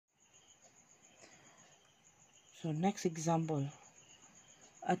So next example,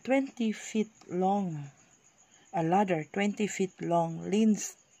 a 20 feet long, a ladder 20 feet long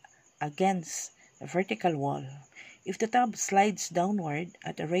leans against a vertical wall. If the top slides downward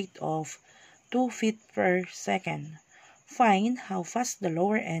at a rate of 2 feet per second, find how fast the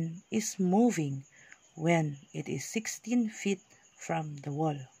lower end is moving when it is 16 feet from the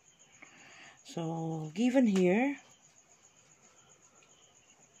wall. So given here,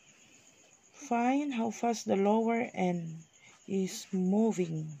 find how fast the lower end is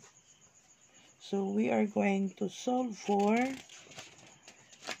moving. So we are going to solve for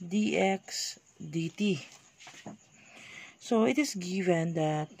dx dt. So it is given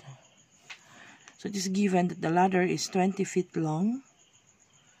that the ladder is 20 feet long.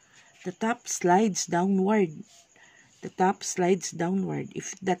 The top slides downward. If that slides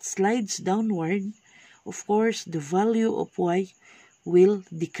downward, of course, the value of y will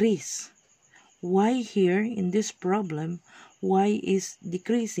decrease. Y here in this problem, y is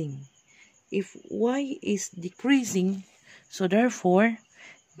decreasing. If y is decreasing, so therefore,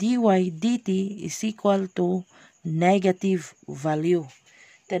 dy dt is equal to negative value.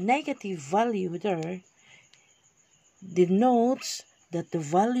 The negative value there denotes that the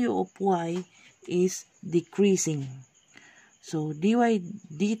value of y is decreasing. So dy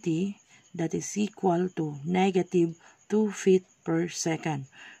dt, that is equal to negative 2 feet per second.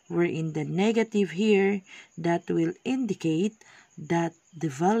 Wherein the negative here, that will indicate that the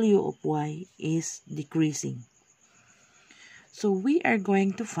value of y is decreasing. So we are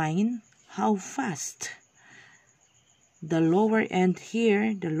going to find how fast the lower end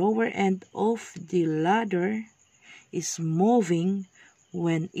here, the lower end of the ladder is moving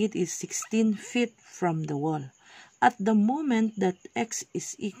when it is 16 feet from the wall. At the moment that x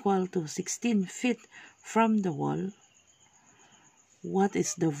is equal to 16 feet from the wall, what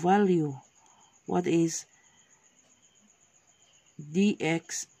is the value? What is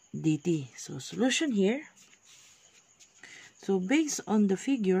dx dt? So solution here. So based on the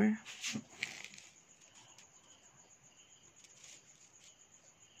figure,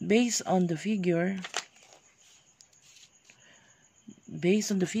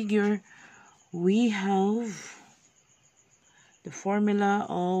 we have the formula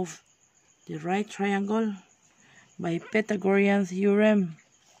of the right triangle by Pythagorean theorem.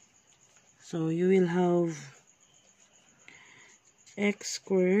 So you will have x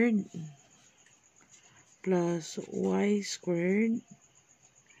squared plus y squared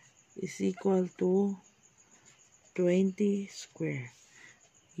is equal to 20 squared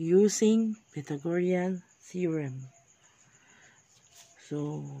using Pythagorean theorem.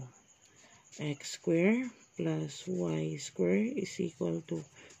 So x squared plus y squared is equal to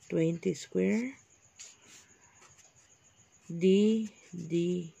 20 squared d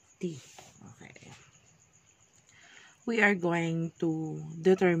dt. Okay. We are going to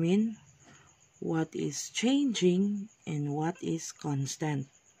determine what is changing and what is constant.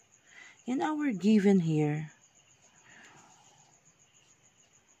 In our given here,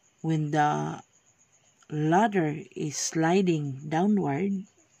 when the ladder is sliding downward,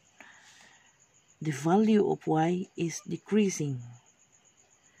 the value of y is decreasing.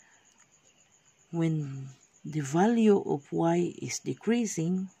 When the value of y is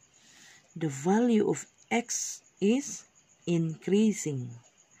decreasing, the value of x is increasing.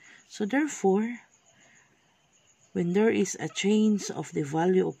 So therefore, when there is a change of the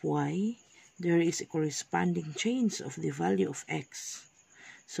value of y, there is a corresponding change of the value of x.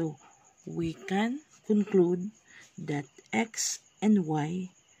 So we can conclude that x and y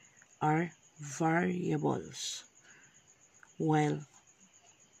are variables, while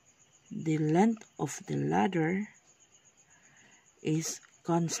the length of the ladder is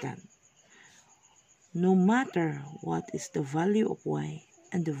constant. No matter what is the value of y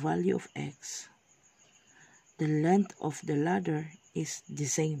and the value of x, the length of the ladder is the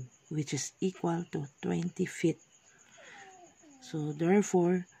same, which is equal to 20 feet. So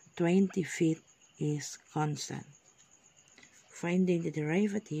therefore, 20 feet is constant. Finding the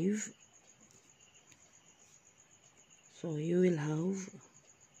derivative, so you will have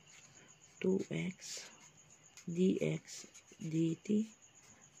 2x dx dt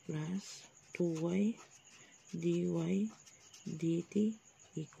plus 2y dy dt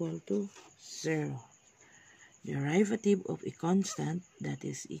equal to 0. Derivative of a constant, that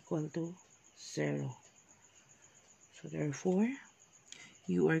is equal to 0. So therefore,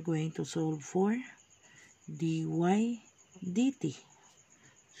 you are going to solve for dy dt.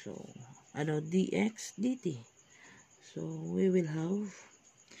 So, dx dt. So we will have,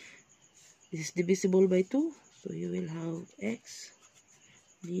 this is divisible by 2. So you will have x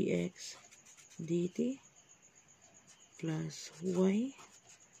dx dt plus y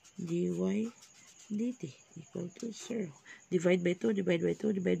dy dt equal to 0. Divide by 2, divide by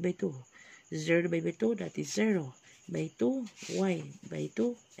 2, divide by 2. 0 divided by 2, that is 0. By 2, y. By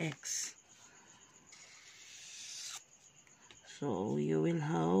 2, x. So, you will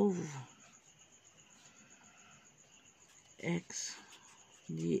have x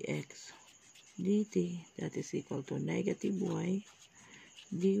dx dt, that is equal to negative y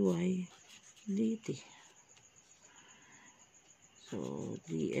dy dt. So,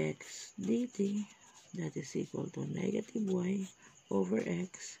 dx dt, that is equal to negative y over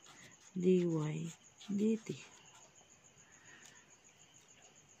x dy dt.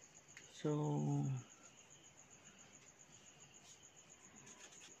 So,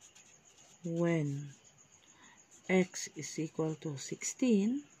 when x is equal to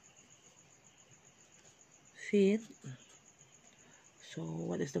 16 feet, so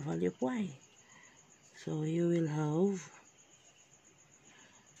what is the value of y? So, you will have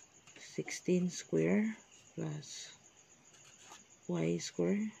 16 square plus y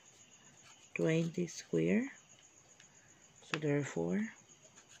square, 20 square. So, therefore,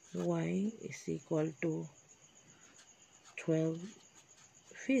 y is equal to 12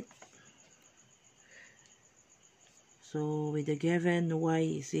 feet. So, with the given y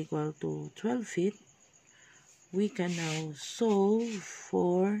is equal to 12 feet, we can now solve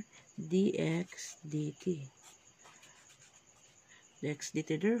for dx dt. Dx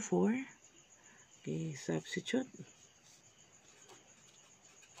dt, therefore, okay, substitute.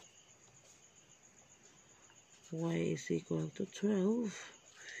 Y is equal to 12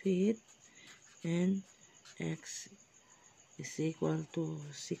 feet and x is equal to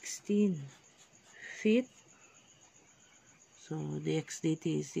 16 feet. So, dx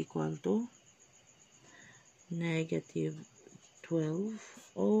dt is equal to negative 12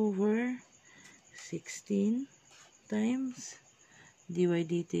 over 16 times dy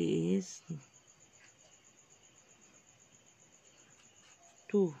dt is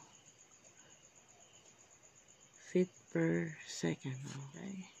 2 feet per second.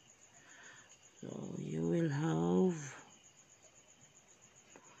 Okay. So, you will have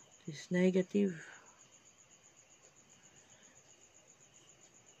this negative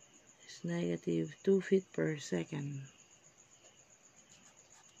 2 feet per second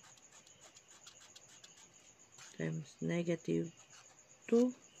times negative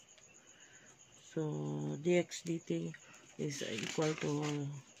 2. So, dx dt is equal to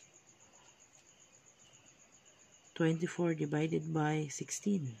 24 divided by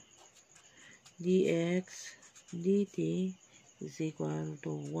 16. Dx dt is equal to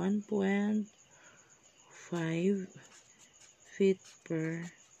 1.5 feet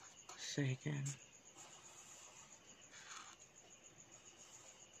per second.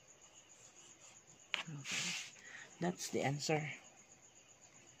 Okay. That's the answer.